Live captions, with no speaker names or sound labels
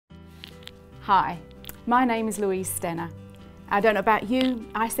Hi, my name is Louise Stenner. I don't know about you,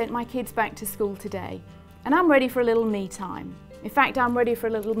 I sent my kids back to school today and I'm ready for a little me time. In fact, I'm ready for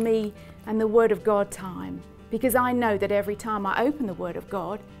a little me and the Word of God time, because I know that every time I open the Word of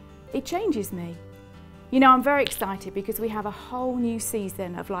God, it changes me. You know, I'm very excited because we have a whole new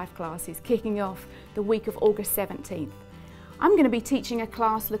season of life classes kicking off the week of August 17th. I'm going to be teaching a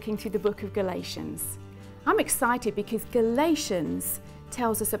class looking through the book of Galatians. I'm excited because Galatians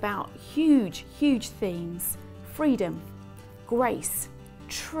tells us about huge themes: freedom, grace,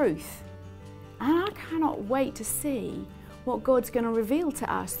 truth. And I cannot wait to see what God's going to reveal to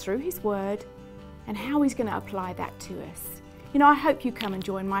us through His Word and how He's going to apply that to us. You know, I hope you come and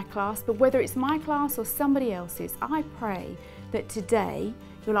join my class, but whether it's my class or somebody else's, I pray that today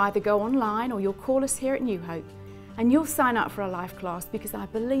you'll either go online or you'll call us here at New Hope and you'll sign up for a life class, because I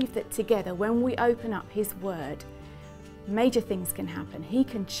believe that together, when we open up His Word, major things can happen. He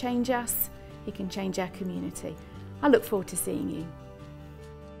can change us, He can change our community. I look forward to seeing you.